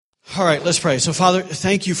All right, let's pray. So, Father,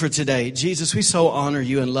 thank you for today. Jesus, we so honor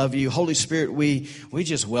you and love you. Holy Spirit, we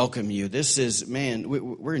just welcome you. This is, man,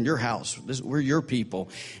 we're in your house. We're your people.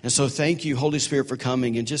 And so thank you, Holy Spirit, for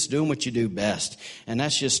coming and just doing what you do best. And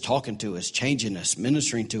that's just talking to us, changing us,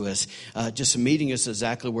 ministering to us, just meeting us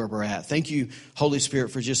exactly where we're at. Thank you, Holy Spirit,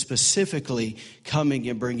 for just specifically coming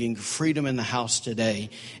and bringing freedom in the house today.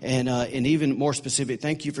 And even more specific,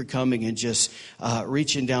 thank you for coming and just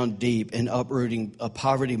reaching down deep and uprooting a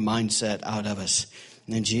poverty mindset out of us.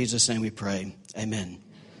 And in Jesus' name we pray. Amen.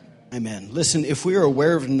 Amen. Listen, if we are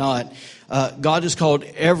aware of not, God has called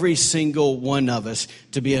every single one of us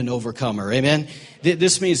to be an overcomer. Amen.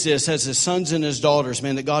 This means this, as his sons and his daughters,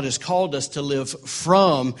 man, that God has called us to live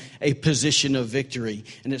from a position of victory.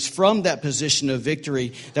 And it's from that position of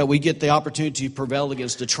victory that we get the opportunity to prevail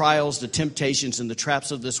against the trials, the temptations, and the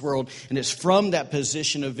traps of this world. And it's from that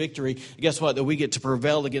position of victory, guess what, that we get to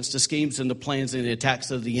prevail against the schemes and the plans and the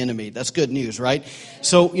attacks of the enemy. That's good news, right?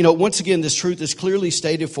 So, once again, this truth is clearly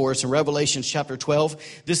stated for us in Revelation chapter 12.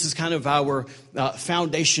 This is kind of our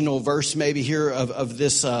foundational verse maybe here of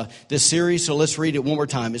this series. So let's read it one more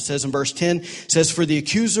time. It says in verse 10, it says, "For the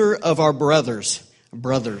accuser of our brothers, I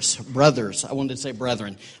wanted to say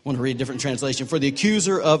brethren. I want to read a different translation. For the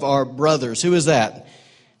accuser of our brothers." Who is that?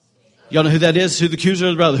 Y'all know who that is? Who the accuser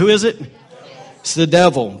of the brother? Who is it? It's the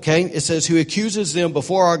devil, okay? It says, "Who accuses them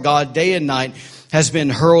before our God day and night, has been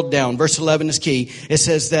hurled down." Verse 11 is key. It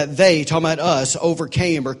says that they, talking about us,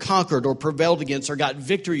 overcame or conquered or prevailed against or got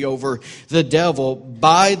victory over the devil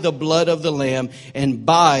by the blood of the Lamb and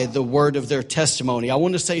by the word of their testimony. I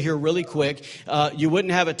want to say here really quick, you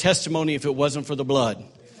wouldn't have a testimony if it wasn't for the blood.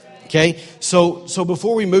 Okay, so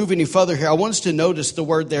before we move any further here, I want us to notice the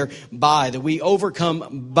word there, by, that we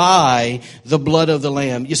overcome by the blood of the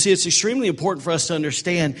Lamb. You see, it's extremely important for us to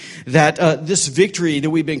understand that this victory that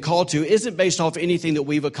we've been called to isn't based off anything that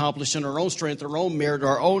we've accomplished in our own strength, our own merit,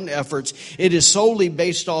 our own efforts. It is solely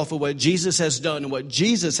based off of what Jesus has done and what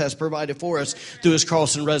Jesus has provided for us through his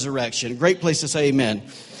cross and resurrection. Great place to say amen.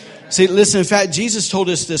 See, listen, in fact, Jesus told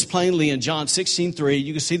us this plainly in John 16:3.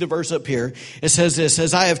 You can see the verse up here. It says this,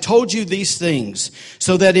 "As I have told you these things,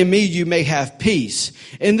 so that in me you may have peace.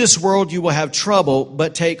 In this world you will have trouble,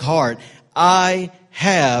 but take heart. I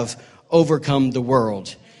have overcome the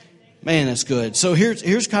world." Man, that's good. So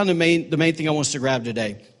here's kind of the main thing I want us to grab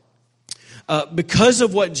today. Because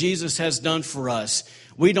of what Jesus has done for us,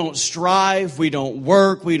 we don't strive, we don't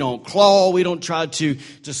work, we don't claw, we don't try to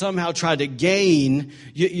somehow try to gain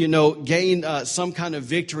some kind of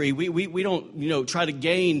victory. We don't try to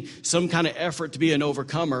gain some kind of effort to be an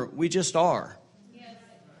overcomer. We just are.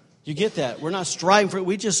 You get that? We're not striving for it.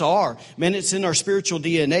 We just are. Man, it's in our spiritual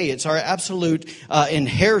DNA. It's our absolute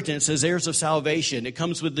inheritance as heirs of salvation. It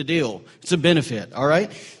comes with the deal. It's a benefit. All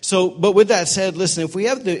right. So, but with that said, listen,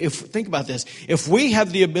 think about this. If we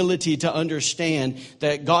have the ability to understand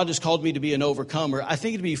that God has called me to be an overcomer, I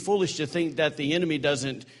think it'd be foolish to think that the enemy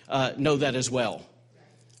doesn't know that as well.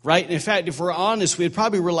 Right. And in fact, if we're honest, we'd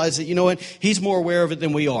probably realize that, he's more aware of it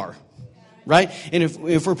than we are. Right? And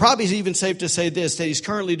if we're probably even safe to say this, that he's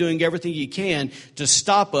currently doing everything he can to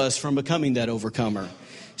stop us from becoming that overcomer.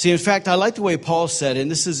 See, in fact, I like the way Paul said it, and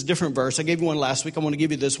this is a different verse. I gave you one last week. I want to give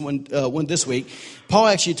you this one this week. Paul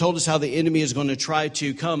actually told us how the enemy is going to try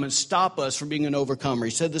to come and stop us from being an overcomer.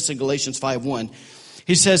 He said this in Galatians 5:1.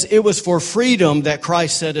 He says, "It was for freedom that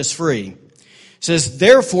Christ set us free." It says,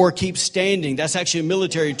 "Therefore keep standing." That's actually a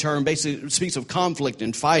military term. Basically, it speaks of conflict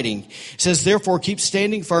and fighting. It says, "Therefore keep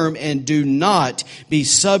standing firm and do not be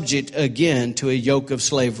subject again to a yoke of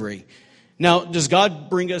slavery." Now, does God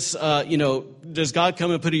bring us, does God come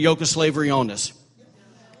and put a yoke of slavery on us?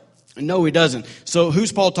 No, he doesn't. So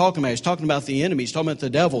who's Paul talking about? He's talking about the enemy. He's talking about the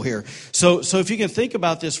devil here. So if you can think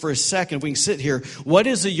about this for a second, if we can sit here. What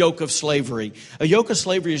is a yoke of slavery? A yoke of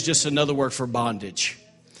slavery is just another word for bondage.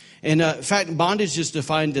 And in fact, bondage is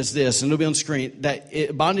defined as this, and it'll be on the screen,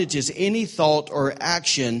 that bondage is any thought or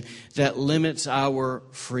action that limits our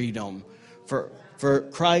freedom. For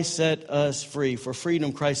Christ set us free. For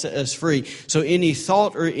freedom, Christ set us free. So any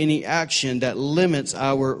thought or any action that limits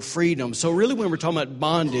our freedom. So really when we're talking about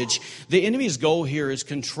bondage, the enemy's goal here is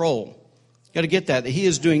control. You got to get that he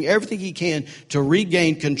is doing everything he can to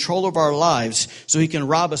regain control of our lives so he can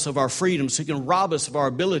rob us of our freedom, so he can rob us of our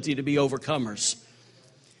ability to be overcomers.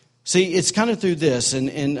 See, it's kind of through this, and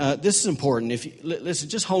this is important. Listen,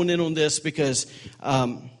 just hone in on this because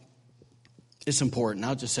it's important.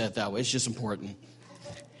 I'll just say it that way. It's just important.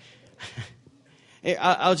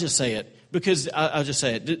 I'll just say it because I'll just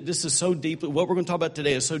say it. This is so deeply, what we're going to talk about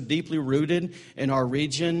today is so deeply rooted in our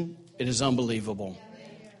region. It is unbelievable.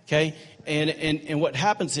 Okay, and what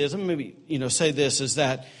happens is, let me maybe say this is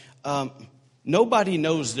that nobody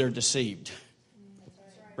knows they're deceived.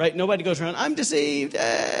 Right? Nobody goes around, I'm deceived.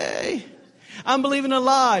 Hey, I'm believing a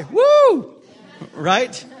lie. Woo!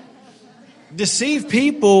 Right? Deceived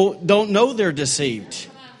people don't know they're deceived.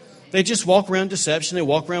 They just walk around deception. They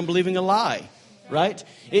walk around believing a lie. Right?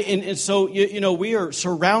 And so, we are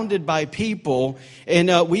surrounded by people,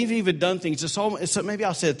 and we've even done things. So maybe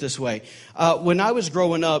I'll say it this way. When I was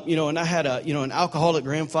growing up, and I had an alcoholic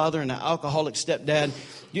grandfather and an alcoholic stepdad,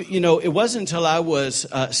 it wasn't until I was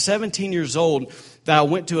 17 years old that I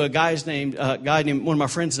went to a guy named, one of my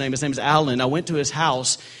friends' name, his name is Alan. I went to his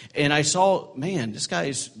house, and I saw, man, this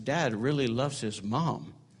guy's dad really loves his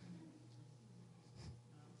mom.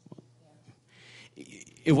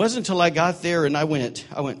 It wasn't until I got there and I went,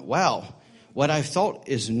 wow, what I thought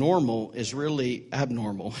is normal is really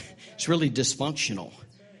abnormal. It's really dysfunctional.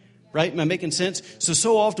 Right? Am I making sense?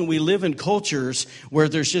 So often we live in cultures where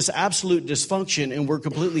there's just absolute dysfunction and we're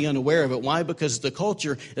completely unaware of it. Why? Because the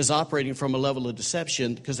culture is operating from a level of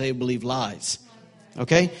deception because they believe lies.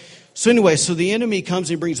 Okay? So anyway, so the enemy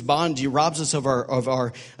comes and brings bondage. He robs us of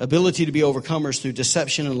our ability to be overcomers through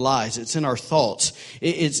deception and lies. It's in our thoughts.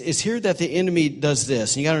 It's here that the enemy does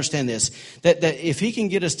this. And you got to understand this. That if he can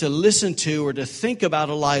get us to listen to or to think about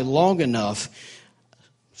a lie long enough,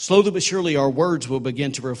 slowly but surely our words will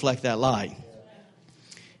begin to reflect that lie.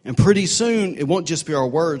 And pretty soon, it won't just be our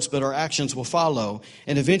words, but our actions will follow.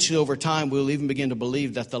 And eventually, over time, we'll even begin to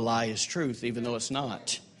believe that the lie is truth, even though it's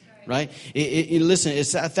not. Right? Listen,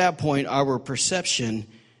 it's at that point our perception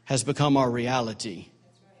has become our reality.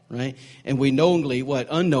 Right? And we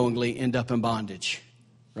unknowingly end up in bondage.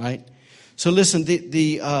 Right? So listen,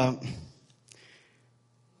 this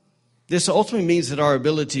ultimately means that our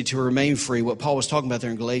ability to remain free, what Paul was talking about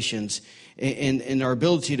there in Galatians, and our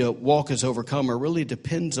ability to walk as overcomer really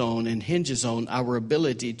depends on and hinges on our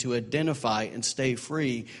ability to identify and stay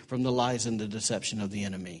free from the lies and the deception of the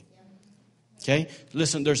enemy. Okay?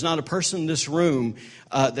 Listen, there's not a person in this room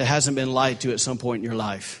that hasn't been lied to at some point in your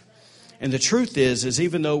life. And the truth is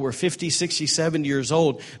even though we're 50, 60, 70 years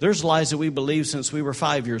old, there's lies that we believe since we were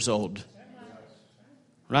 5 years old.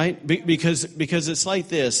 Right? Because it's like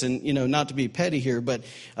this, and, not to be petty here, but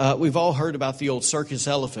we've all heard about the old circus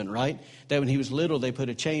elephant, right? That when he was little, they put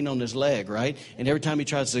a chain on his leg, right? And every time he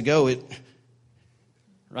tries to go,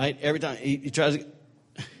 right? Every time he tries to...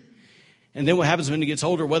 And then what happens when he gets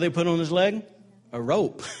older? What do they put on his leg? A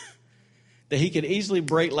rope. That he could easily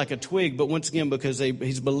break like a twig, but once again, because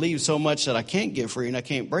he's believed so much that I can't get free and I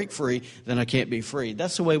can't break free, then I can't be free.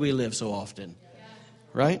 That's the way we live so often.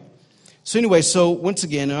 Right? So anyway, once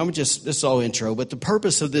again, this is all intro, but the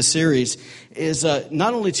purpose of this series is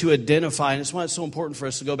not only to identify, and it's why it's so important for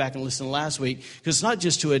us to go back and listen last week, because it's not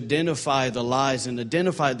just to identify the lies and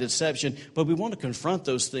identify the deception, but we want to confront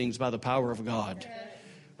those things by the power of God.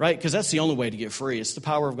 Right? Because that's the only way to get free. It's the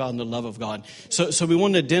power of God and the love of God. So we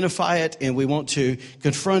want to identify it and we want to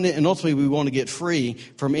confront it. And ultimately we want to get free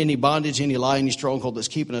from any bondage, any lie, any stronghold that's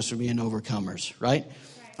keeping us from being overcomers. Right?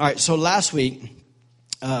 All right. So last week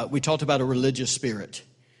we talked about a religious spirit.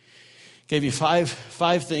 Gave you five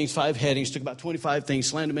things, 5 headings. Took about 25 things,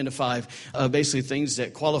 slammed them into 5. Basically things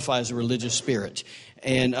that qualify as a religious spirit.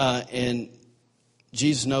 And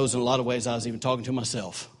Jesus knows in a lot of ways I was even talking to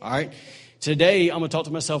myself. All right. Today, I'm going to talk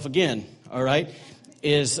to myself again, all right,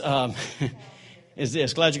 is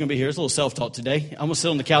this. Glad you're going to be here. It's a little self-talk today. I'm going to sit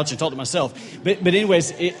on the couch and talk to myself. But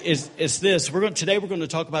anyways, it's this. Today we're going to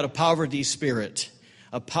talk about a poverty spirit.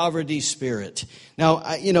 A poverty spirit. Now,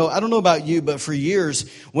 I don't know about you, but for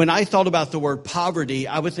years, when I thought about the word poverty,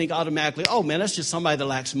 I would think automatically, oh, man, that's just somebody that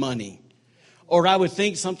lacks money. Or I would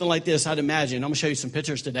think something like this. I'd imagine. I'm going to show you some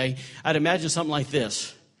pictures today. I'd imagine something like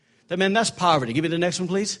this. That's poverty. Give me the next one,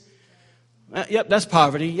 please. Yep, that's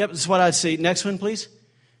poverty. Yep, that's what I'd see. Next one, please.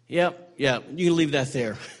 Yep, you can leave that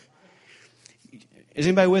there. Is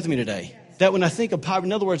anybody with me today? That when I think of poverty,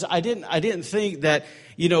 in other words, I didn't think that,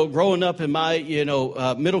 growing up in my,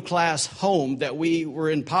 middle class home that we were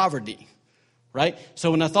in poverty. Right?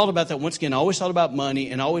 So when I thought about that, once again, I always thought about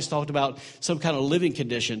money and I always talked about some kind of living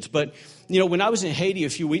conditions. But, when I was in Haiti a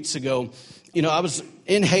few weeks ago, I was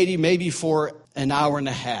in Haiti maybe for an hour and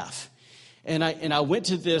a half. And I went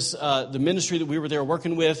to the ministry that we were there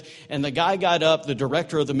working with, and the guy got up, the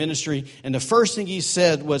director of the ministry, and the first thing he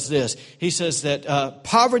said was this. He says that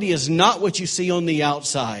poverty is not what you see on the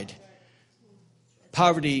outside.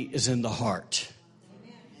 Poverty is in the heart.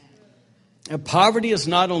 And poverty is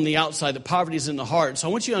not on the outside. The poverty is in the heart. So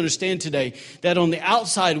I want you to understand today that on the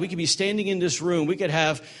outside, we could be standing in this room. We could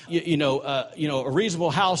have, a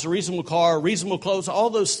reasonable house, a reasonable car, reasonable clothes, all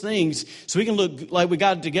those things. So we can look like we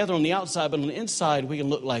got it together on the outside, but on the inside, we can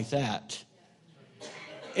look like that.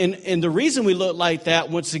 And the reason we look like that,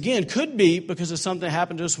 once again, could be because of something that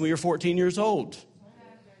happened to us when we were 14 years old.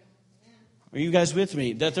 Are you guys with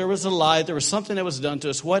me? That there was a lie, there was something that was done to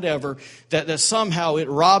us, whatever, that somehow it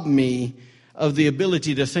robbed me of the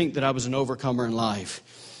ability to think that I was an overcomer in life.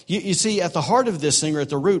 You see, at the heart of this thing, or at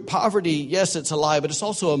the root, poverty, yes, it's a lie, but it's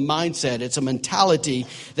also a mindset. It's a mentality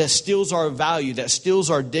that steals our value, that steals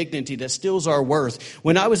our dignity, that steals our worth.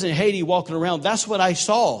 When I was in Haiti walking around, that's what I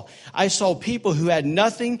saw. I saw people who had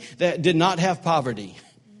nothing that did not have poverty.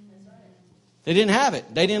 They didn't have it.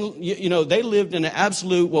 They didn't, they lived in an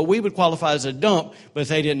absolute, what we would qualify as a dump, but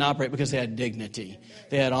they didn't operate because they had dignity.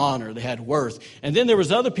 They had honor. They had worth. And then there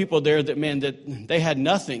was other people there that they had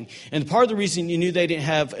nothing. And part of the reason you knew they didn't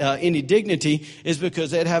have any dignity is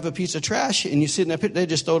because they'd have a piece of trash and you sit in that pit, they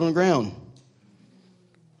just throw it on the ground.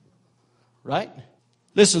 Right?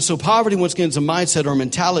 Listen, so poverty, once again, is a mindset or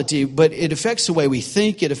mentality, but it affects the way we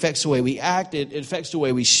think, it affects the way we act, it affects the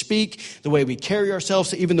way we speak, the way we carry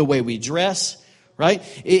ourselves, even the way we dress, right?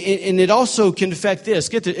 And it also can affect this.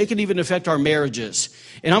 It can even affect our marriages.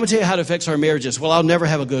 And I'm going to tell you how it affects our marriages. Well, I'll never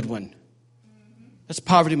have a good one. That's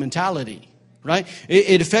poverty mentality, right?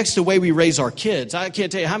 It affects the way we raise our kids. I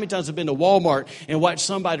can't tell you how many times I've been to Walmart and watched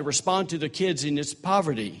somebody respond to their kids in its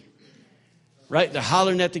poverty. Right? They're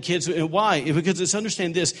hollering at the kids. And why? Because it's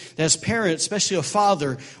understand this, that as parents, especially a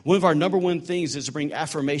father, one of our number one things is to bring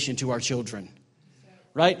affirmation to our children.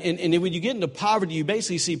 Right? And when you get into poverty, you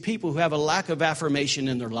basically see people who have a lack of affirmation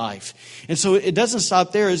in their life. And so it doesn't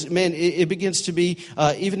stop there. It begins to be,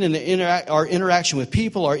 even in our interaction with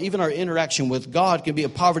people or even our interaction with God can be a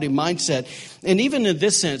poverty mindset. And even in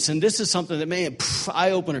this sense, and this is something that,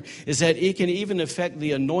 eye-opener, is that it can even affect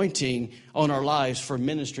the anointing on our lives for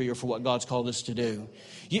ministry or for what God's called us to do.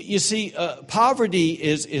 You see, poverty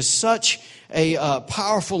is such a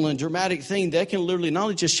powerful and dramatic thing that can literally not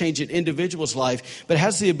only just change an individual's life, but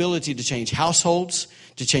has the ability to change households,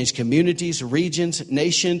 to change communities, regions,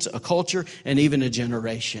 nations, a culture, and even a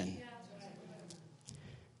generation.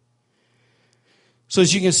 So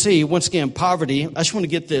as you can see, once again, poverty, I just want to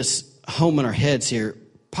get this home in our heads here.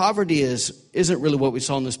 Poverty isn't really what we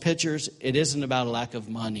saw in those pictures. It isn't about a lack of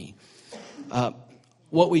money.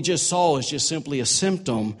 What we just saw is just simply a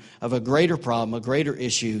symptom of a greater problem, a greater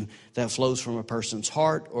issue that flows from a person's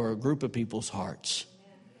heart or a group of people's hearts.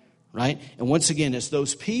 Right? And once again, it's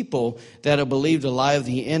those people that have believed a lie of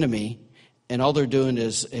the enemy, and all they're doing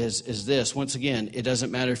is this. Once again, it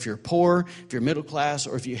doesn't matter if you're poor, if you're middle class,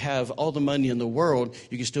 or if you have all the money in the world,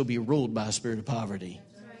 you can still be ruled by a spirit of poverty.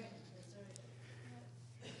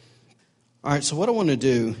 All right, so what I want to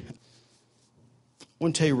do, I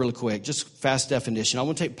want to tell you really quick, just fast definition. I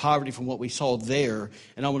want to take poverty from what we saw there,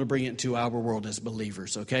 and I want to bring it into our world as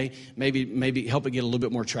believers, okay? Maybe help it get a little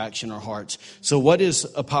bit more traction in our hearts. So what is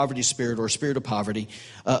a poverty spirit or a spirit of poverty?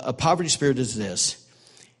 A poverty spirit is this.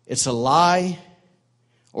 It's a lie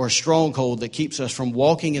or a stronghold that keeps us from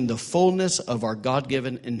walking in the fullness of our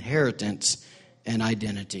God-given inheritance and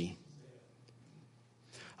identity.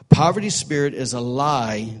 A poverty spirit is a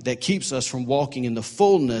lie that keeps us from walking in the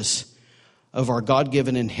fullness of our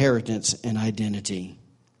God-given inheritance and identity.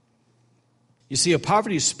 You see, a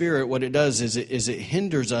poverty spirit, what it does is it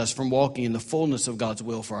hinders us from walking in the fullness of God's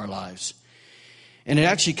will for our lives. And it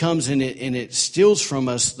actually comes and it steals from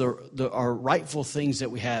us our rightful things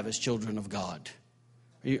that we have as children of God.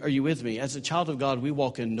 Are you with me? As a child of God, we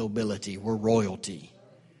walk in nobility. We're royalty.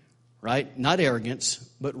 Right? Not arrogance,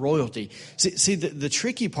 but royalty. See the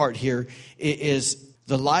tricky part here is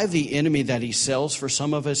the lie of the enemy that he sells for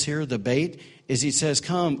some of us here, the bait, is he says,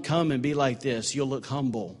 come and be like this. You'll look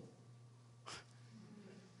humble.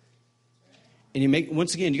 And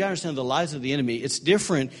once again, you got to understand the lies of the enemy. It's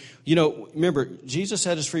different. Remember, Jesus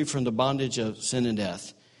set us free from the bondage of sin and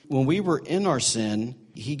death. When we were in our sin,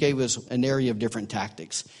 he gave us an area of different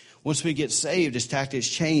tactics. Once we get saved, his tactics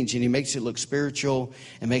change, and he makes it look spiritual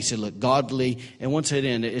and makes it look godly. And once it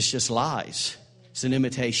ends, it's just lies. It's an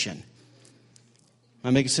imitation. Am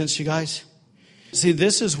I making sense to you guys? See,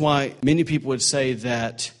 this is why many people would say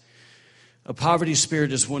that a poverty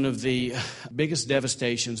spirit is one of the biggest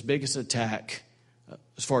devastations, biggest attack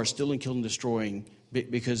as far as stealing, killing, destroying,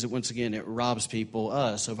 because once again, it robs people,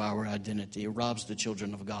 us, of our identity. It robs the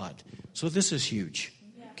children of God. So this is huge,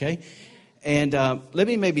 okay? And let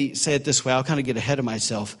me maybe say it this way. I'll kind of get ahead of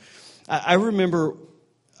myself. I remember,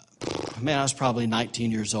 I was probably 19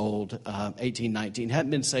 years old, 18, 19, hadn't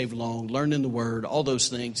been saved long, learning the word, all those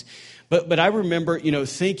things. But I remember,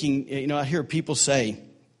 thinking, I hear people say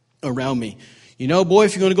around me, boy,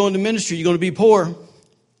 if you're going to go into ministry, you're going to be poor.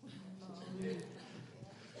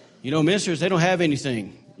 Ministers, they don't have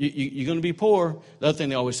anything. You're going to be poor. The other thing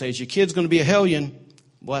they always say is your kid's going to be a hellion.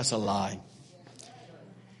 Boy, that's a lie.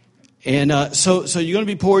 And so you're going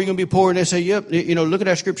to be poor, you're going to be poor. And they say, yep, look at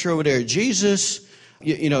that scripture over there. Jesus,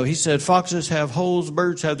 he said, foxes have holes,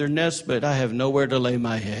 birds have their nests, but I have nowhere to lay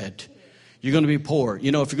my head. You're going to be poor. If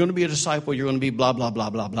you're going to be a disciple, you're going to be blah, blah, blah,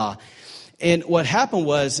 blah, blah. And what happened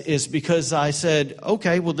is because I said,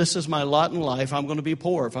 okay, well, this is my lot in life. I'm going to be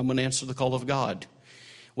poor if I'm going to answer the call of God.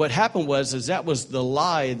 What happened is that was the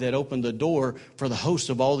lie that opened the door for the host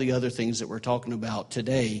of all the other things that we're talking about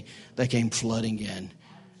today that came flooding in.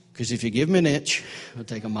 Because if you give me an inch, I'll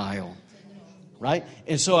take a mile. Right?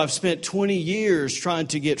 And so I've spent 20 years trying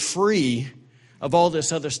to get free of all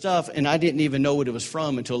this other stuff, and I didn't even know what it was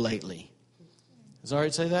from until lately. Is it all right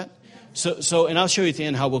to say that? So, and I'll show you at the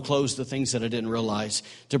end how we'll close the things that I didn't realize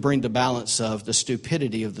to bring the balance of the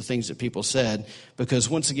stupidity of the things that people said. Because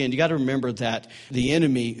once again, you got to remember that the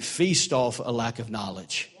enemy feasts off a lack of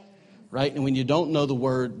knowledge. Right? And when you don't know the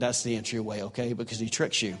word, that's the entryway, okay? Because he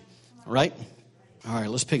tricks you. Right? All right,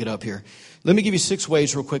 let's pick it up here. Let me give you 6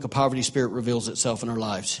 ways real quick a poverty spirit reveals itself in our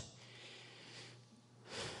lives.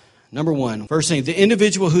 Number 1, first thing, the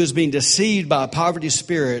individual who is being deceived by a poverty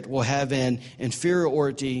spirit will have an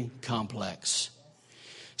inferiority complex.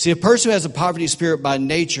 See, a person who has a poverty spirit by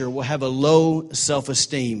nature will have a low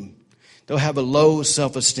self-esteem. They'll have a low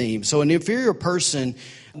self-esteem. So an inferior person,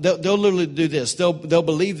 they'll literally do this. They'll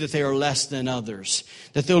believe that they are less than others.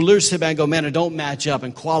 That they'll literally sit back and go, man, I don't match up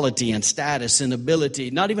in quality and status and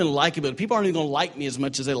ability. Not even likability. People aren't even going to like me as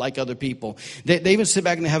much as they like other people. They even sit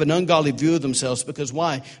back and have an ungodly view of themselves. Because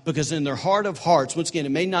why? Because in their heart of hearts, once again,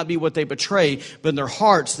 it may not be what they portray, but in their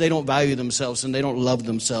hearts, they don't value themselves and they don't love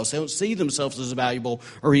themselves. They don't see themselves as valuable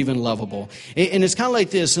or even lovable. And it's kind of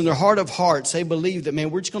like this. In their heart of hearts, they believe that, man,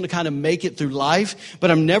 we're just going to kind of make it through life,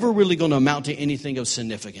 but I'm never really going to amount to anything of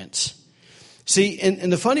significance. See,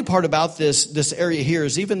 and the funny part about this area here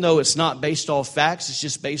is even though it's not based off facts, it's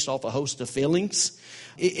just based off a host of feelings,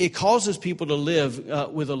 it causes people to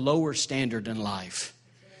live with a lower standard in life.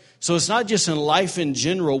 So it's not just in life in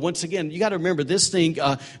general. Once again, you got to remember this thing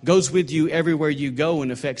goes with you everywhere you go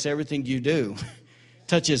and affects everything you do.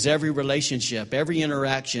 Touches every relationship, every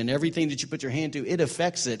interaction, everything that you put your hand to, it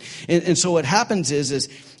affects it. And so what happens is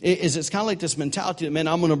it's kind of like this mentality that, man,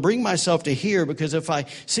 I'm going to bring myself to here because if I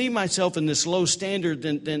see myself in this low standard,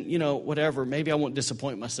 then whatever, maybe I won't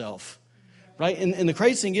disappoint myself. Right? And the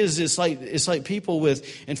crazy thing is, it's like people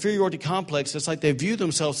with inferiority complex. It's like they view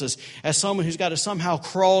themselves as someone who's got to somehow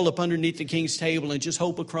crawl up underneath the king's table and just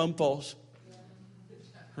hope a crumb falls.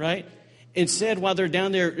 Right? Instead, while they're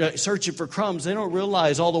down there searching for crumbs, they don't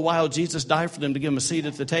realize all the while Jesus died for them to give them a seat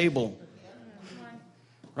at the table.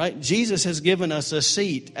 Right? Jesus has given us a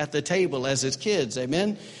seat at the table as his kids.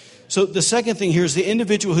 Amen? So the second thing here is the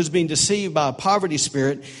individual who's being deceived by a poverty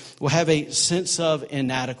spirit will have a sense of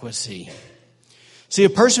inadequacy. See, a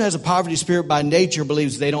person who has a poverty spirit by nature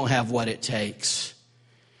believes they don't have what it takes.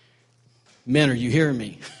 Men, are you hearing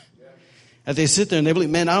me? As they sit there and they believe,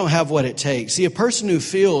 man, I don't have what it takes. See, a person who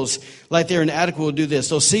feels like they're inadequate will do this.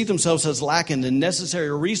 They'll see themselves as lacking the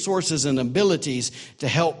necessary resources and abilities to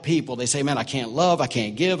help people. They say, man, I can't love, I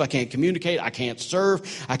can't give, I can't communicate, I can't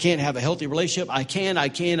serve, I can't have a healthy relationship. I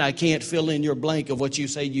can't fill in your blank of what you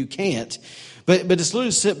say you can't. But it's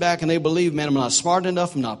literally sit back and they believe, man, I'm not smart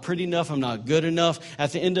enough, I'm not pretty enough, I'm not good enough.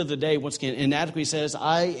 At the end of the day, once again, inadequacy says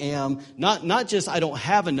I am not just I don't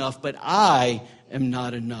have enough, but I am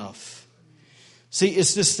not enough. See,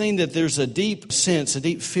 it's this thing that there's a deep sense, a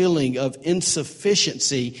deep feeling of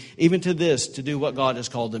insufficiency, even to do what God has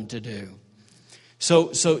called them to do. So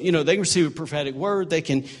they can receive a prophetic word, they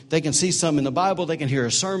can see something in the Bible, they can hear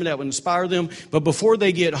a sermon that would inspire them, but before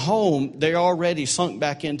they get home, they're already sunk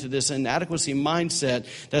back into this inadequacy mindset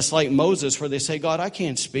that's like Moses, where they say, God, I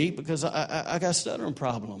can't speak because I got a stuttering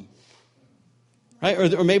problem.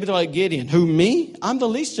 Right? Or maybe they're like Gideon. Who, me? I'm the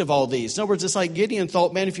least of all these. In other words, it's like Gideon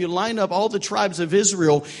thought, man, if you line up all the tribes of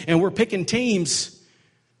Israel and we're picking teams,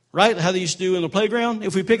 right? How they used to do in the playground.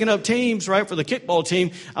 If we're picking up teams, right, for the kickball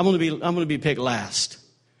team, I'm going to be picked last.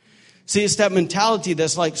 See, it's that mentality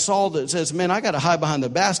that's like Saul that says, man, I got to hide behind the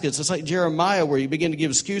baskets. It's like Jeremiah where he began to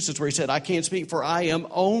give excuses where he said, I can't speak for I am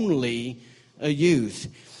only a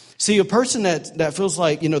youth. See, a person that feels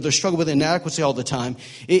like, they struggle with inadequacy all the time,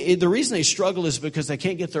 the reason they struggle is because they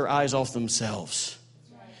can't get their eyes off themselves.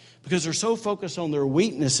 Because they're so focused on their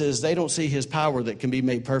weaknesses, they don't see his power that can be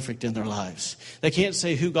made perfect in their lives. They can't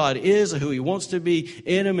say who God is or who he wants to be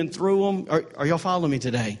in them and through them. Are y'all following me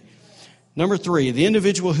today? Number 3, the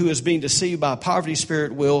individual who is being deceived by a poverty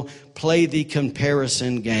spirit will play the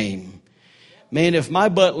comparison game. Man, if my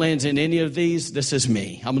butt lands in any of these, this is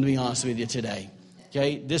me. I'm going to be honest with you today.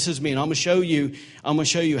 Okay, this is me, and I'm going to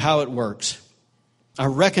show you how it works. I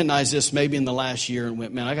recognized this maybe in the last year and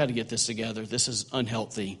went, man, I got to get this together. This is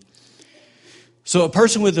unhealthy. So a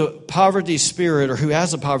person with a poverty spirit or who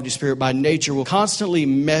has a poverty spirit by nature will constantly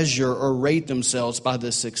measure or rate themselves by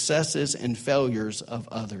the successes and failures of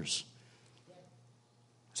others.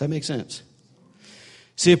 Does that make sense?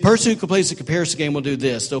 See, a person who plays the comparison game will do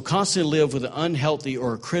this. They'll constantly live with an unhealthy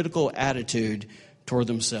or a critical attitude toward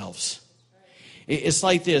themselves. It's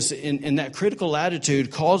like this, and that critical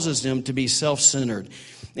attitude causes them to be self-centered.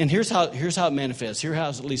 And here's how it manifests. Here's how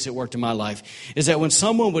at least it worked in my life. Is that when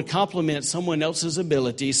someone would compliment someone else's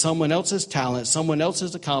ability, someone else's talent, someone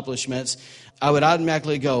else's accomplishments, I would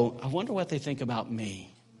automatically go, I wonder what they think about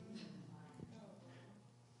me.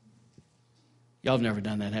 Y'all have never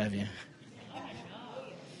done that, have you?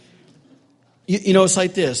 You know, it's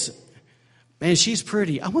like this. Man, she's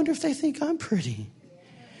pretty. I wonder if they think I'm pretty.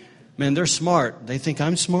 Man, they're smart. They think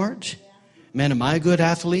I'm smart. Man, am I a good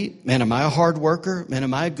athlete? Man, am I a hard worker? Man,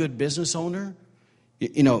 am I a good business owner?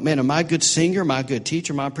 You know, man, am I a good singer? Am I a good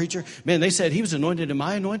teacher? Am I a preacher? Man, they said he was anointed. Am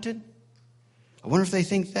I anointed? I wonder if they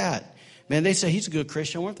think that. Man, they say he's a good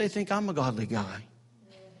Christian. I wonder if they think I'm a godly guy.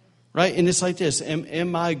 Right? And it's like this.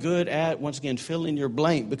 Am I good at, once again, fill in your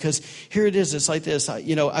blank? Because here it is. It's like this.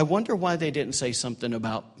 I wonder why they didn't say something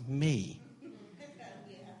about me.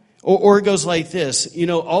 Or it goes like this. You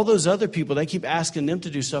know, all those other people, they keep asking them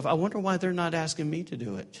to do stuff. I wonder why they're not asking me to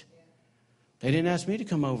do it. They didn't ask me to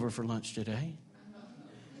come over for lunch today.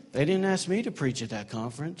 They didn't ask me to preach at that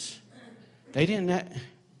conference. They didn't.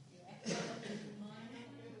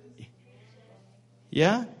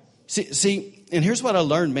 Yeah? See, and here's what I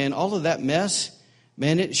learned, man. All of that mess,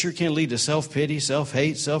 man, it sure can lead to self-pity,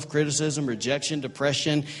 self-hate, self-criticism, rejection,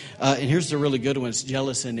 depression. And here's the really good ones,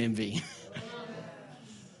 jealous and envy.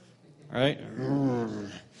 Right?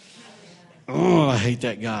 Oh, I hate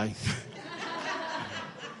that guy.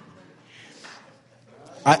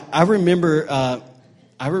 I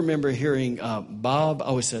remember hearing Bob, I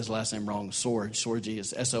always say his last name wrong, Sorge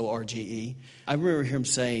is S-O-R-G-E. I remember him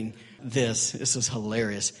saying this is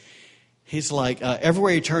hilarious. He's like,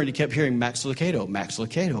 everywhere he turned, he kept hearing Max Lucado, Max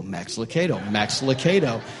Lucado, Max Lucado, Max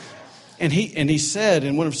Lucado. And he said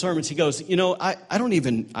in one of his sermons, he goes, you know, I don't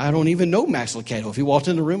even know Max Lucado. If he walked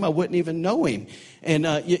in the room, I wouldn't even know him. And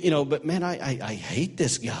but man, I hate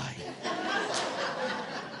this guy.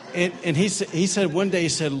 and he said one day, he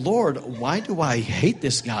said, Lord, why do I hate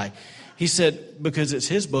this guy? He said, because it's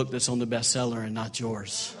his book that's on the bestseller and not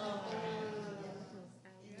yours.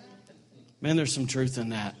 Man, there's some truth in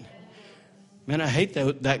that. Man, I hate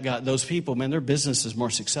that guy, those people. Man, their business is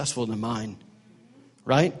more successful than mine,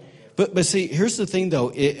 right? But see, here's the thing,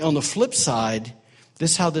 though. On the flip side,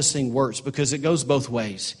 this is how this thing works, because it goes both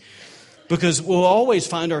ways. Because we'll always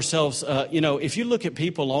find ourselves, if you look at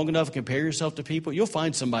people long enough and compare yourself to people, you'll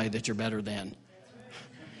find somebody that you're better than.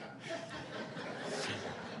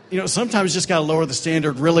 You know, sometimes you just got to lower the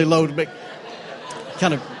standard really low to make,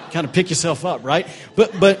 kind of pick yourself up, right?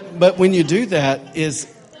 But when you do that,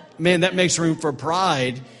 that makes room for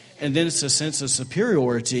pride, and then it's a sense of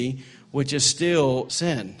superiority, which is still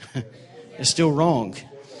sin. It's still wrong.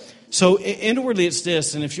 So inwardly it's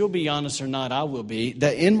this, and if you'll be honest or not, I will be,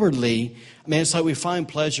 that inwardly, man, it's like we find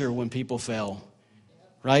pleasure when people fail,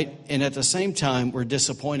 right? And at the same time, we're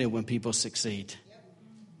disappointed when people succeed.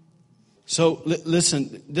 So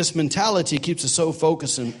listen, this mentality keeps us so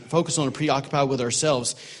focused on and preoccupied with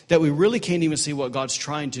ourselves that we really can't even see what God's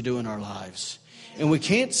trying to do in our lives. And we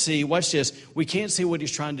can't see, watch this, we can't see what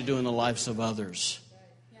he's trying to do in the lives of others.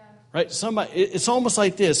 Right? It's almost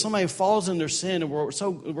like this. Somebody falls in their sin, and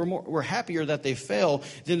we're happier that they fell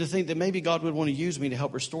than to think that maybe God would want to use me to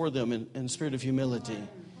help restore them in the spirit of humility.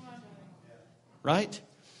 Right?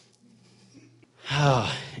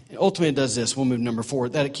 Ultimately, it does this. We'll move to number 4.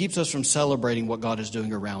 That it keeps us from celebrating what God is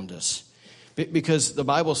doing around us. Because the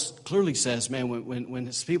Bible clearly says, man,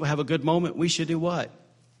 when people have a good moment, we should do what?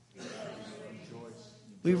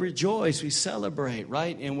 We rejoice, we celebrate,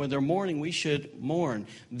 right? And when they're mourning, we should mourn.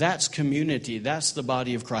 That's community. That's the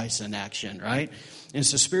body of Christ in action, right? And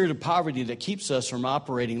it's the spirit of poverty that keeps us from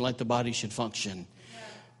operating like the body should function.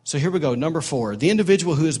 So here we go. Number 4. The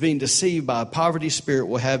individual who is being deceived by a poverty spirit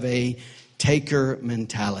will have a taker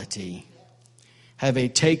mentality. Have a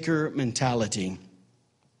taker mentality.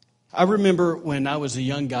 I remember when I was a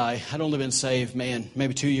young guy, I'd only been saved,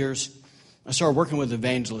 maybe 2 years. I started working with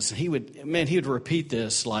evangelists, and he would repeat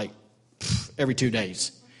this like every 2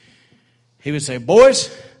 days. He would say, boys,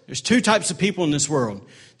 there's 2 types of people in this world.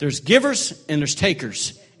 There's givers and there's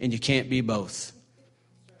takers, and you can't be both.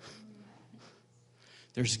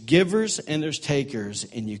 There's givers and there's takers,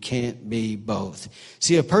 and you can't be both.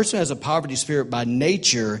 See, a person who has a poverty spirit by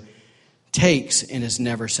nature takes and is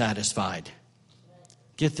never satisfied.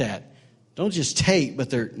 Get that. Don't just take, but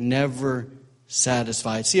they're never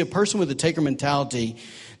satisfied. See, a person with a taker mentality,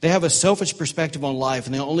 they have a selfish perspective on life,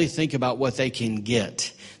 and they only think about what they can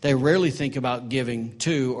get. They rarely think about giving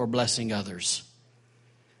to or blessing others.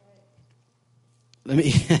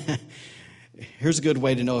 Here's a good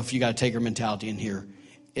way to know if you got a taker mentality in here,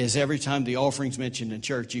 is every time the offering's mentioned in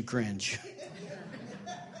church, you cringe.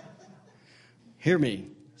 Hear me,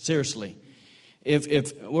 seriously. If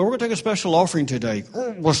we're going to take a special offering today.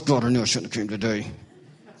 Oh, what's God, I knew I shouldn't have came today.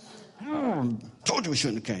 Oh, told you we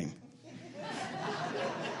shouldn't have came.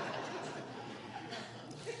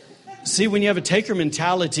 See, when you have a taker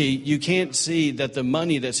mentality, you can't see that the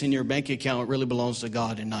money that's in your bank account really belongs to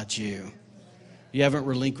God and not you. You haven't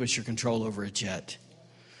relinquished your control over it yet.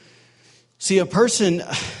 See, a person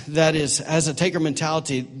that has a taker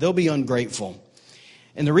mentality, they'll be ungrateful.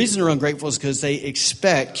 And the reason they're ungrateful is because they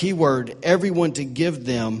expect, keyword, everyone to give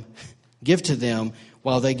to them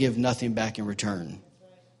while they give nothing back in return.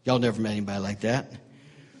 Y'all never met anybody like that.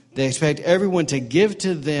 They expect everyone to give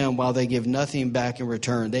to them while they give nothing back in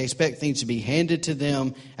return. They expect things to be handed to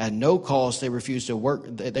them at no cost. They refuse to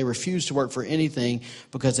work for anything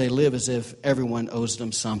because they live as if everyone owes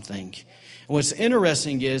them something. And what's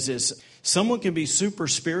interesting is someone can be super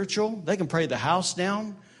spiritual. They can pray the house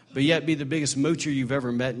down, but yet be the biggest moocher you've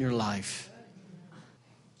ever met in your life.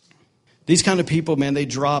 These kind of people, man, they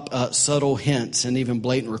drop subtle hints and even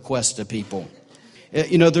blatant requests to people.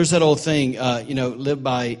 You know, there's that old thing, live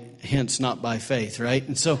by hints, not by faith, right?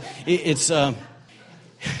 And so it's,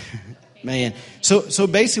 man. So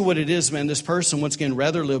basically what it is, man, this person, once again,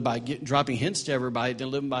 rather live by dropping hints to everybody than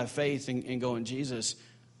living by faith and going, Jesus,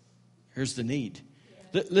 here's the need.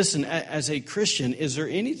 Listen, as a Christian, is there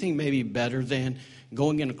anything maybe better than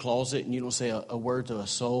going in a closet and you don't say a word to a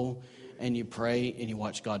soul and you pray and you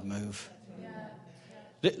watch God move?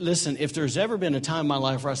 Listen, if there's ever been a time in my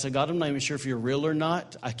life where I said, God, I'm not even sure if you're real or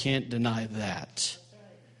not, I can't deny that.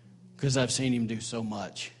 Because I've seen him do so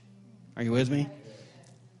much. Are you with me?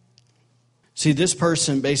 See, this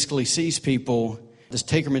person basically sees people, this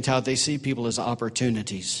taker mentality, they see people as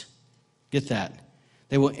opportunities. Get that?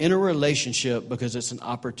 They will enter a relationship because it's an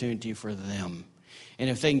opportunity for them.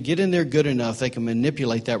 And if they can get in there good enough, they can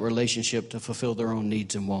manipulate that relationship to fulfill their own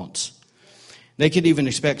needs and wants. They could even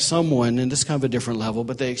expect someone, and this is kind of a different level,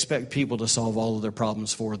 but they expect people to solve all of their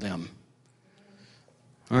problems for them.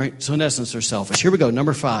 All right, so in essence, they're selfish. Here we go,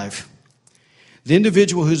 number 5. The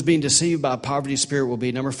individual who's being deceived by a poverty spirit will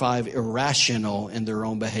be, number 5, irrational in their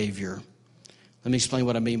own behavior. Let me explain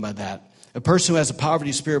what I mean by that. A person who has a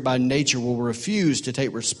poverty spirit by nature will refuse to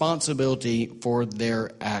take responsibility for their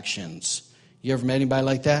actions. You ever met anybody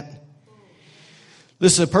like that?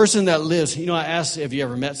 This is a person that lives, I asked if you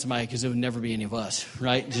ever met somebody because it would never be any of us,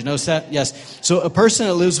 right? Did you notice that? Yes. So a person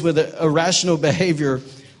that lives with irrational behavior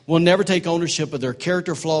will never take ownership of their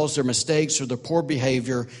character flaws, their mistakes, or their poor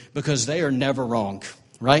behavior because they are never wrong,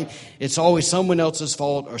 right? It's always someone else's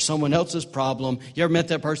fault or someone else's problem. You ever met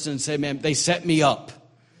that person and say, man, they set me up.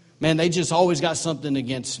 Man, they just always got something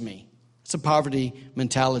against me. It's a poverty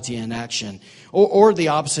mentality in action. Or the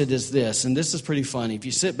opposite is this, and this is pretty funny. If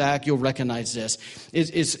you sit back, you'll recognize this.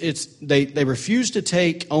 They refuse to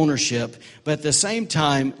take ownership, but at the same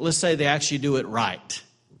time, let's say they actually do it right.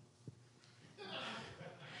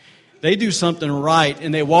 They do something right,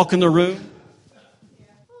 and they walk in the room.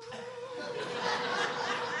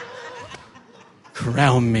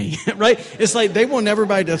 Crown me, right? It's like they want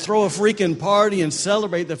everybody to throw a freaking party and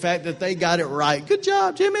celebrate the fact that they got it right. Good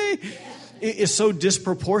job, Jimmy. It's so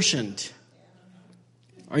disproportionate.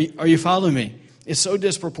 Are you following me? It's so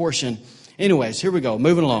disproportionate. Anyways, here we go.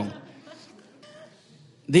 Moving along.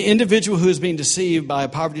 The individual who is being deceived by a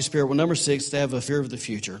poverty spirit, well, number 6, they have a fear of the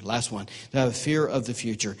future. Last one. They have a fear of the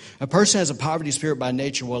future. A person who has a poverty spirit by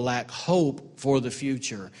nature will lack hope for the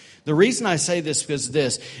future. The reason I say this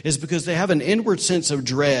is because they have an inward sense of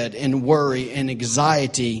dread and worry and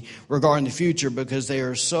anxiety regarding the future because they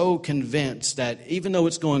are so convinced that even though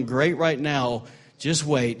it's going great right now, just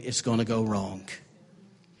wait, it's going to go wrong.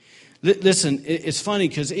 Listen, it's funny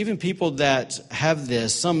because even people that have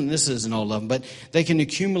this isn't all of them, but they can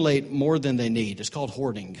accumulate more than they need. It's called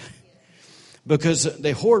hoarding. Because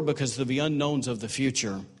they hoard because of the unknowns of the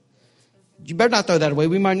future. You better not throw that away.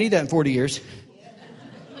 We might need that in 40 years.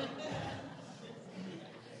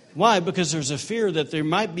 Why? Because there's a fear that there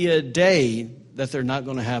might be a day that they're not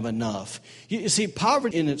going to have enough. You see,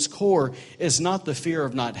 poverty in its core is not the fear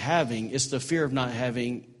of not having. It's the fear of not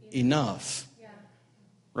having enough.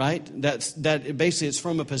 Right? That basically it's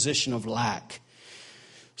from a position of lack.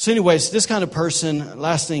 So anyways, this kind of person,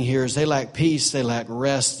 last thing here is they lack peace, they lack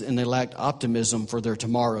rest, and they lack optimism for their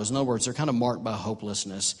tomorrows. In other words, they're kind of marked by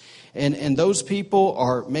hopelessness. And those people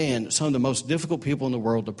are, man, some of the most difficult people in the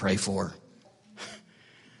world to pray for.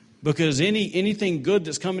 Because anything good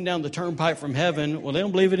that's coming down the turnpike from heaven, well, they don't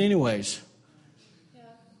believe it anyways.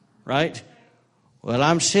 Right? Well,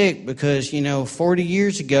 I'm sick because, 40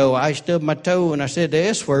 years ago I stubbed my toe and I said the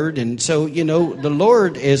S word. And so, the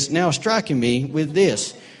Lord is now striking me with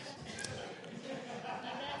this.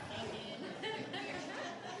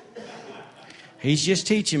 He's just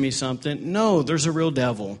teaching me something. No, there's a real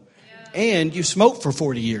devil. And you smoked for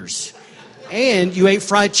 40 years. And you ate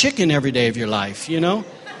fried chicken every day of your life,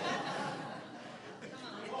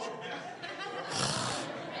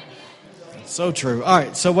 So true. All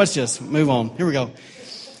right, so let's just move on. Here we go.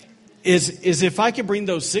 Is if I could bring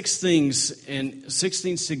those six things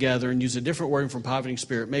together and use a different word from poverty and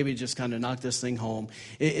spirit, maybe just kind of knock this thing home.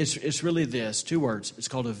 It's really this, two words. It's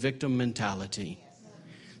called a victim mentality.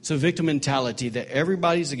 It's a victim mentality that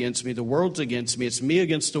everybody's against me, the world's against me, it's me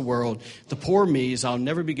against the world. The poor me's, I'll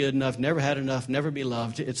never be good enough, never had enough, never be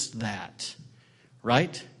loved. It's that,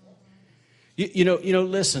 right?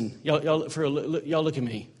 Listen, y'all look at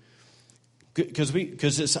me.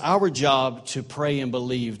 Because it's our job to pray and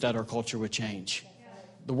believe that our culture would change.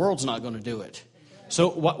 The world's not going to do it. So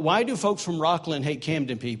why do folks from Rockland hate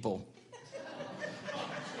Camden people?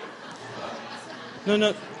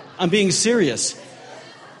 No, I'm being serious.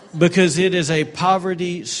 Because it is a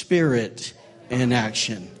poverty spirit in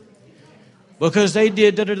action. Because they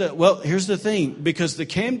did Well, here's the thing. Because the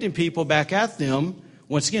Camden people back at them,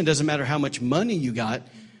 once again, doesn't matter how much money you got,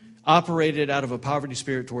 operated out of a poverty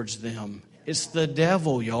spirit towards them. It's the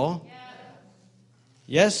devil, y'all.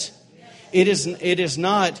 Yes? It is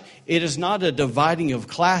not a dividing of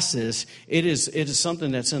classes. It is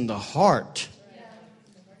something that's in the heart.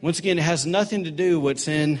 Once again, it has nothing to do with what's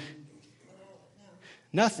in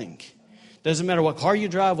nothing. Doesn't matter what car you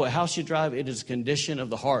drive, what house you drive, it is a condition of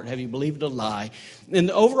the heart. Have you believed a lie? And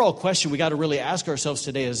the overall question we got to really ask ourselves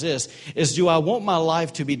today is this, do I want my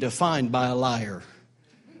life to be defined by a liar?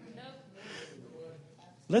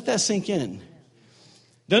 Let that sink in.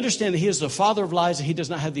 To understand that he is the father of lies and he does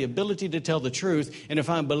not have the ability to tell the truth. And if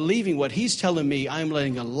I'm believing what he's telling me, I'm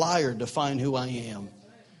letting a liar define who I am.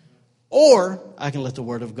 Or I can let the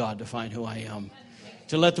word of God define who I am.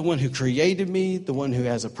 To let the one who created me, the one who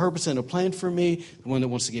has a purpose and a plan for me, the one that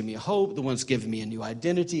wants to give me a hope, the one that's giving me a new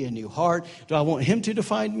identity, a new heart. Do I want him to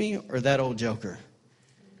define me or that old joker?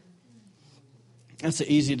 That's an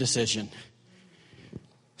easy decision.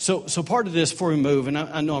 So part of this before we move, and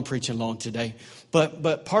I know I'm preaching long today,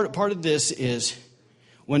 but part of this is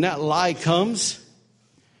when that lie comes,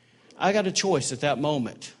 I got a choice at that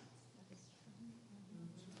moment.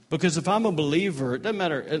 Because if I'm a believer, it doesn't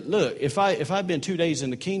matter. Look, if I've been 2 days in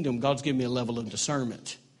the kingdom, God's given me a level of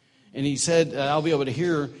discernment. And he said I'll be able to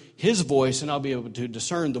hear his voice and I'll be able to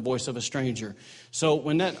discern the voice of a stranger. So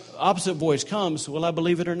when that opposite voice comes, will I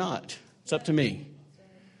believe it or not? It's up to me.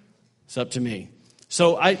 It's up to me.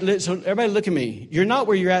 So everybody look at me. You're not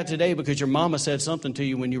where you're at today because your mama said something to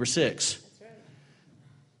you when you were 6.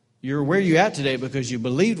 You're where you're at today because you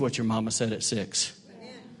believed what your mama said at 6.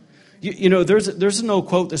 There's an old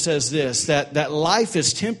quote that says this, that life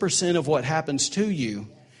is 10% of what happens to you,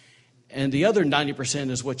 and the other 90%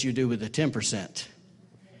 is what you do with the 10%.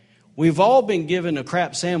 We've all been given a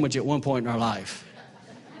crap sandwich at one point in our life.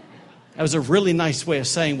 That was a really nice way of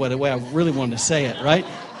saying the way I really wanted to say it, right?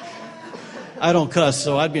 I don't cuss,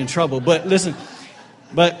 so I'd be in trouble. But listen,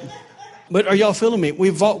 but are y'all feeling me?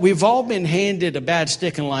 We've all been handed a bad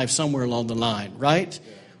stick in life somewhere along the line, right?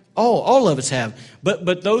 All of us have.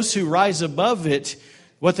 But those who rise above it,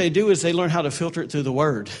 what they do is they learn how to filter it through the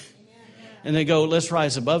word. And they go, let's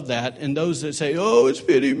rise above that. And those that say, oh, it's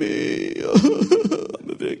pity me. I'm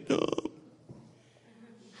a victim.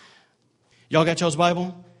 Y'all got y'all's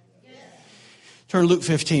Bible? Yes. Turn to Luke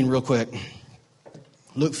 15 real quick.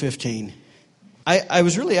 Luke 15. I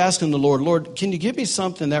was really asking the Lord, can you give me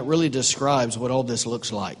something that really describes what all this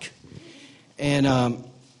looks like? And,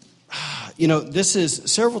 this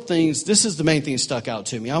is several things. This is the main thing that stuck out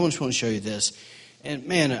to me. I just want to show you this. And,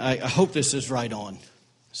 man, I hope this is right on.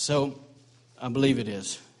 So I believe it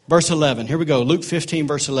is. Verse 11. Here we go. Luke 15,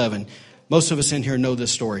 verse 11. Most of us in here know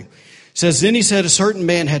this story. It says, then he said, a certain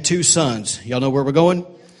man had 2 sons. Y'all know where we're going?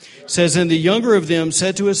 says, and the younger of them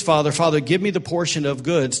said to his father, Father, give me the portion of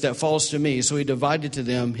goods that falls to me. So he divided to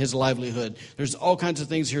them his livelihood. There's all kinds of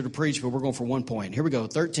things here to preach, but we're going for one point. Here we go,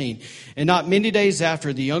 13. And not many days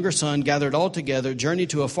after, the younger son gathered all together,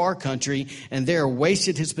 journeyed to a far country, and there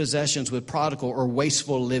wasted his possessions with prodigal or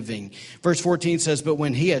wasteful living. Verse 14 says, but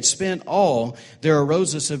when he had spent all, there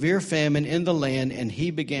arose a severe famine in the land, and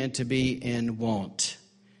he began to be in want.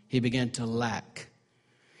 He began to lack.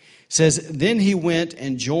 Says, then he went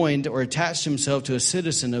and joined or attached himself to a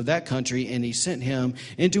citizen of that country, and he sent him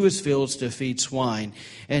into his fields to feed swine.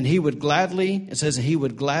 And he would gladly, it says, he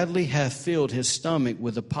would gladly have filled his stomach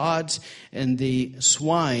with the pods and the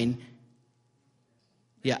swine.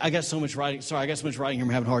 Yeah, I got so much writing. Sorry, I got so much writing here.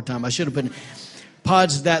 I'm having a hard time. I should have put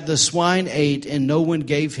pods that the swine ate, and no one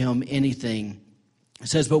gave him anything. It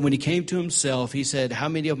says, but when he came to himself, he said, how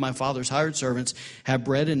many of my father's hired servants have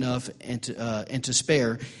bread enough and to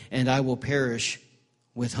spare, and I will perish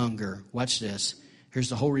with hunger. Watch this. Here's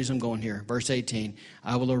the whole reason I'm going here. Verse 18,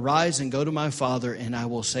 I will arise and go to my father, and I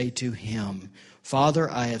will say to him, Father,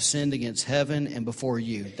 I have sinned against heaven and before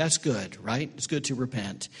you. That's good, right? It's good to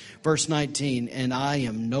repent. Verse 19, and I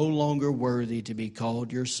am no longer worthy to be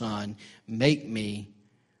called your son. Make me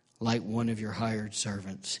like one of your hired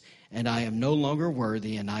servants. And I am no longer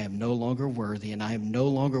worthy, and I am no longer worthy, and I am no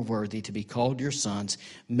longer worthy to be called your sons.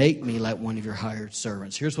 Make me like one of your hired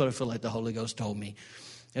servants. Here's what I feel like the Holy Ghost told me,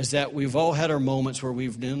 is that we've all had our moments where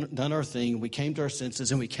we've done our thing, we came to our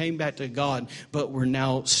senses, and we came back to God, but we're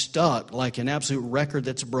now stuck like an absolute record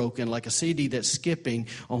that's broken, like a CD that's skipping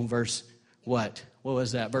on verse, what? What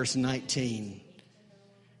was that? Verse 19.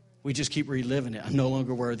 We just keep reliving it. I'm no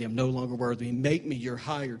longer worthy. I'm no longer worthy. Make me your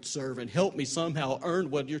hired servant. Help me somehow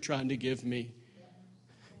earn what you're trying to give me.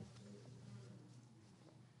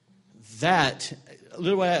 That,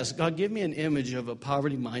 little I ask, God, give me an image of a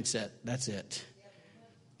poverty mindset. That's it.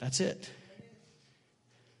 That's it.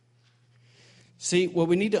 See, what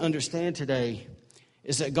we need to understand today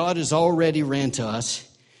is that God has already ran to us.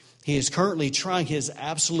 He is currently trying his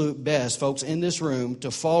absolute best, folks, in this room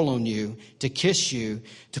to fall on you, to kiss you,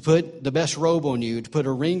 to put the best robe on you, to put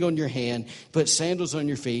a ring on your hand, put sandals on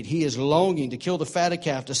your feet. He is longing to kill the fatted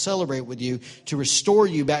calf, to celebrate with you, to restore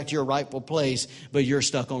you back to your rightful place, but you're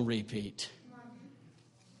stuck on repeat.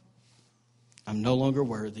 I'm no longer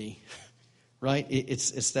worthy, right?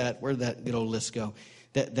 It's that, where'd that good old list go?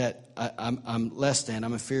 I'm less than,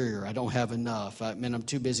 I'm inferior, I don't have enough. I'm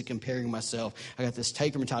too busy comparing myself. I got this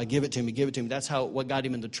taker mentality, give it to me. That's what got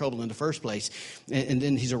him into trouble in the first place. And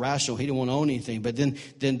then he's irrational, he didn't want to own anything. But then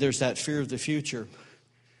there's that fear of the future.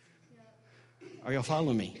 Are y'all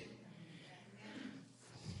following me?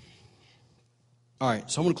 All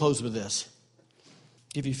right, so I'm going to close with this.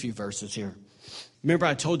 Give you a few verses here. Remember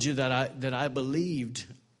I told you that I believed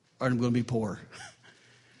I'm going to be poor.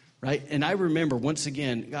 Right? And I remember, once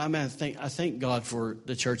again, I thank God for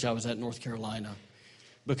the church I was at in North Carolina.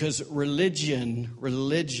 Because religion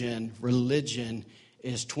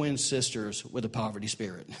is twin sisters with a poverty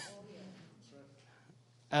spirit.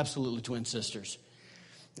 Absolutely twin sisters.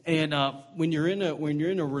 And when you're in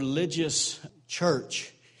a religious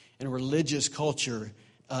church, in a religious culture,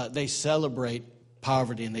 they celebrate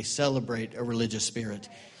poverty and they celebrate a religious spirit.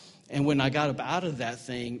 And when I got up out of that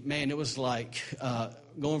thing, man, it was like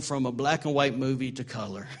going from a black and white movie to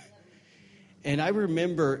color. And I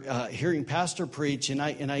remember hearing Pastor preach, and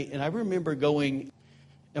I remember going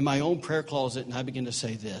in my own prayer closet, and I began to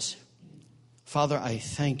say this: Father, I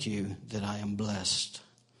thank you that I am blessed.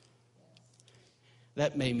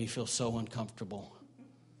 That made me feel so uncomfortable.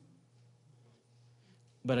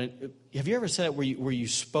 But have you ever said it where you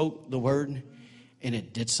spoke the word and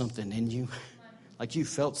it did something in you? Like you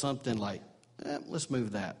felt something like, let's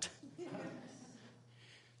move that.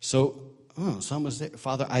 So, someone's there.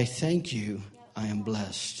 Father, I thank you. I am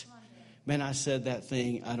blessed. Man, I said that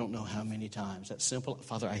thing I don't know how many times. That simple,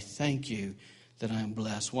 Father, I thank you that I am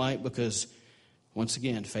blessed. Why? Because, once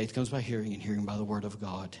again, faith comes by hearing and hearing by the word of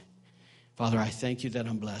God. Father, I thank you that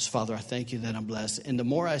I'm blessed. Father, I thank you that I'm blessed. And the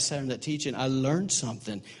more I sat in that teaching, I learned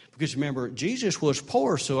something. Because remember, Jesus was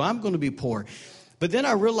poor, so I'm going to be poor. But then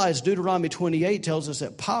I realized Deuteronomy 28 tells us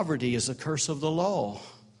that poverty is a curse of the law.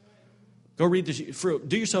 Go read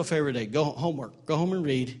do yourself a favor today. Go homework. Go home and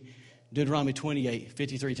read Deuteronomy 28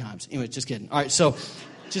 53 times. Anyway, just kidding. All right, so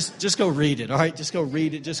just go read it. All right, just go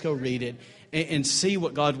read it. Just go read it and see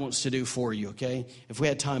what God wants to do for you, okay? If we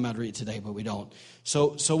had time, I'd read it today, but we don't.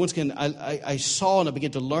 So once again, I saw and I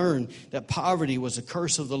began to learn that poverty was a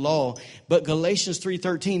curse of the law. But Galatians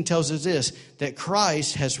 3:13 tells us this, that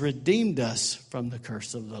Christ has redeemed us from the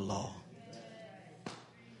curse of the law.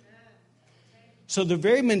 So the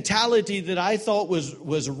very mentality that I thought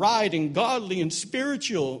was right and godly and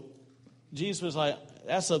spiritual, Jesus was like,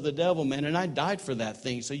 that's of the devil, man. And I died for that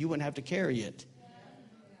thing so you wouldn't have to carry it.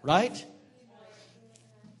 Right?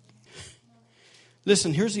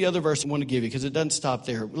 Listen, here's the other verse I want to give you because it doesn't stop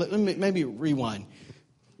there. Let me maybe rewind.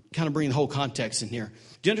 Kind of bring the whole context in here.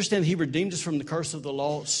 Do you understand He redeemed us from the curse of the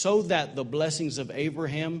law so that the blessings of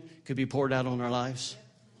Abraham could be poured out on our lives?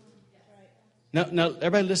 Now,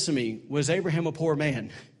 everybody listen to me. Was Abraham a poor man?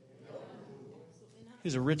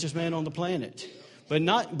 He's the richest man on the planet. But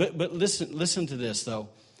listen to this, though.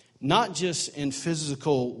 Not just in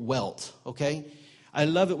physical wealth, okay? I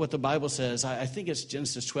love it what the Bible says. I think it's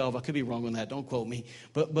Genesis 12. I could be wrong on that. Don't quote me.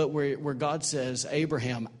 But where God says,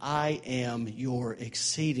 Abraham, I am your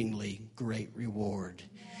exceedingly great reward.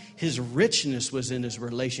 His richness was in his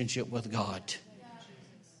relationship with God.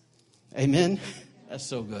 Amen? That's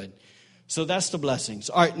so good. So that's the blessings.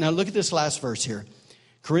 All right, now look at this last verse here.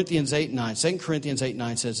 Corinthians 8:9. 2 Corinthians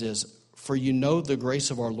 8:9 says this, for you know the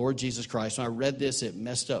grace of our Lord Jesus Christ. When I read this, it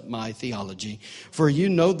messed up my theology. For you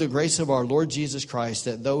know the grace of our Lord Jesus Christ,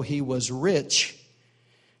 that though he was rich,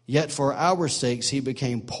 yet for our sakes he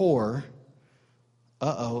became poor.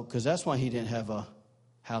 Because that's why he didn't have a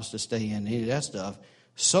house to stay in, any of that stuff.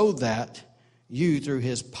 So that you through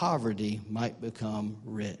his poverty might become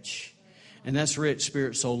rich. And that's rich,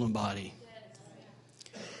 spirit, soul, and body.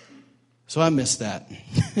 So I missed that.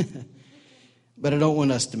 But I don't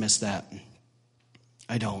want us to miss that.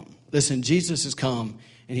 I don't. Listen, Jesus has come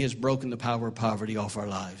and he has broken the power of poverty off our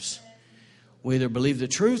lives. We either believe the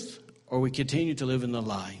truth or we continue to live in the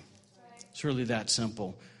lie. It's really that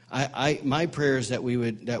simple. My prayer is that we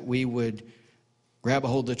would grab a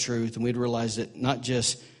hold of the truth and we'd realize that not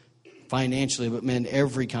just financially, but man,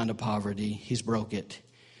 every kind of poverty, he's broke it.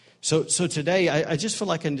 So today, I just feel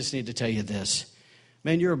like I just need to tell you this.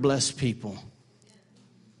 Man, you're a blessed people.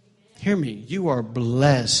 Hear me. You are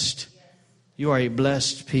blessed. You are a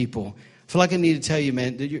blessed people. I feel like I need to tell you,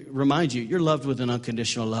 man, remind you, you're loved with an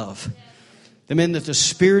unconditional love. The man, that the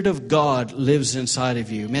Spirit of God lives inside of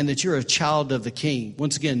you. Man, that you're a child of the King.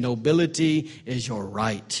 Once again, nobility is your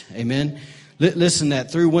right. Amen. Listen, that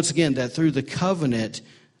through the covenant,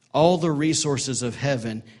 all the resources of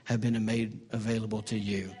heaven have been made available to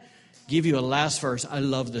you. Give you a last verse. I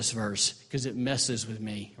love this verse because it messes with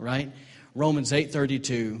me, right? Romans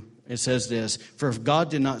 8:32. It says this, for if God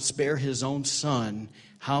did not spare his own son,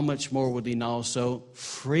 how much more would he not also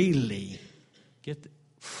freely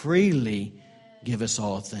give us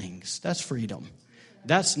all things? That's freedom.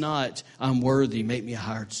 That's not, I'm worthy, make me a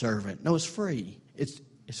hired servant. No, it's free. It's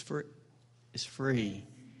free. It's free.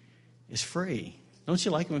 It's free. Don't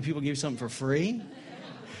you like it when people give you something for free?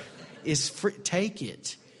 It's free. Take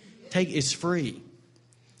it. It's free.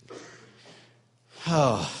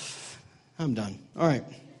 Oh, I'm done. All right.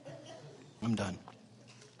 I'm done.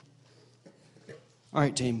 All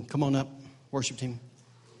right, team, come on up. Worship team.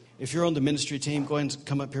 If you're on the ministry team, go ahead and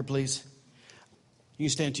come up here, please. You can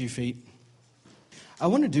stand to your feet. I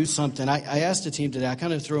want to do something. I asked the team today. I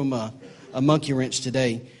kind of threw them a monkey wrench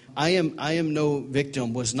today. I am no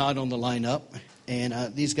victim was not on the lineup,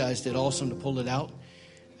 and these guys did awesome to pull it out.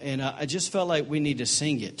 And I just felt like we need to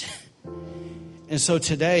sing it. And so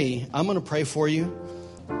today, I'm going to pray for you.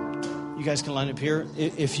 You guys can line up here.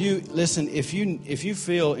 If you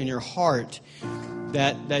feel in your heart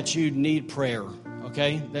that you need prayer,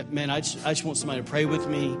 okay? That man, I just want somebody to pray with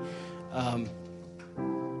me.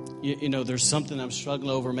 You know, there's something I'm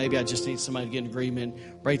struggling over. Maybe I just need somebody to get in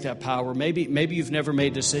agreement, break that power. Maybe you've never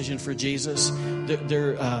made a decision for Jesus.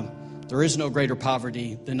 There is no greater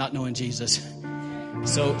poverty than not knowing Jesus.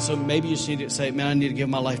 So maybe you just need to say, man, I need to give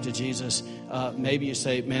my life to Jesus. Maybe you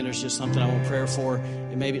say, man, there's just something I want prayer for.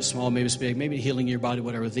 And maybe it's small, maybe it's big, maybe healing your body,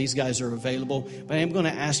 whatever. These guys are available. But I am going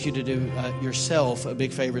to ask you to do yourself a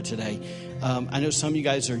big favor today. I know some of you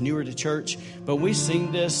guys are newer to church, but we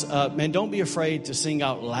sing this. Man, don't be afraid to sing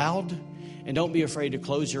out loud. And don't be afraid to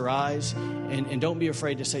close your eyes. And don't be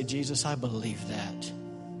afraid to say, Jesus, I believe that.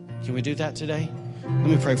 Can we do that today? Let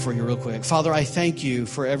me pray for you real quick. Father, I thank you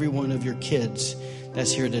for every one of your kids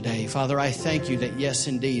that's here today. Father, I thank you that, yes,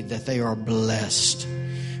 indeed, that they are blessed.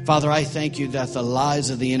 Father, I thank you that the lies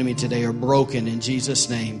of the enemy today are broken in Jesus'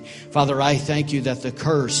 name. Father, I thank you that the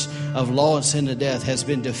curse of law and sin and death has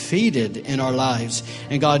been defeated in our lives.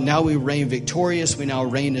 And God, now we reign victorious. We now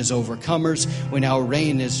reign as overcomers. We now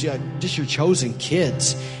reign as just your chosen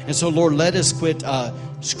kids. And so, Lord, let us quit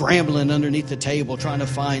scrambling underneath the table, trying to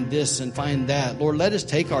find this and find that. Lord, let us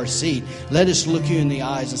take our seat. Let us look you in the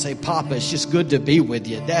eyes and say, Papa, it's just good to be with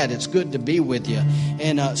you. Dad, it's good to be with you.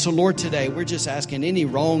 And so, Lord, today we're just asking any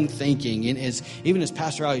wrong thinking, and even as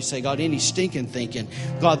Pastor Ali say, God, any stinking thinking,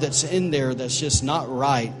 God, that's in there that's just not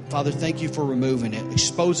right. Father, thank you for removing it.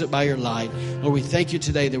 Expose it by your light. Lord, we thank you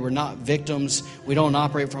today that we're not victims. We don't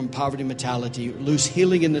operate from poverty mentality. Loose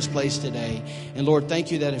healing in this place today. And Lord,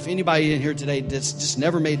 thank you that if anybody in here today that's just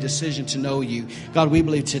never made a decision to know you, God, we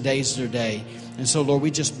believe today's their day. And so, Lord,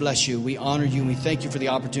 we just bless you. We honor you. And we thank you for the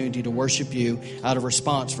opportunity to worship you out of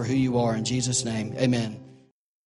response for who you are. In Jesus' name, amen.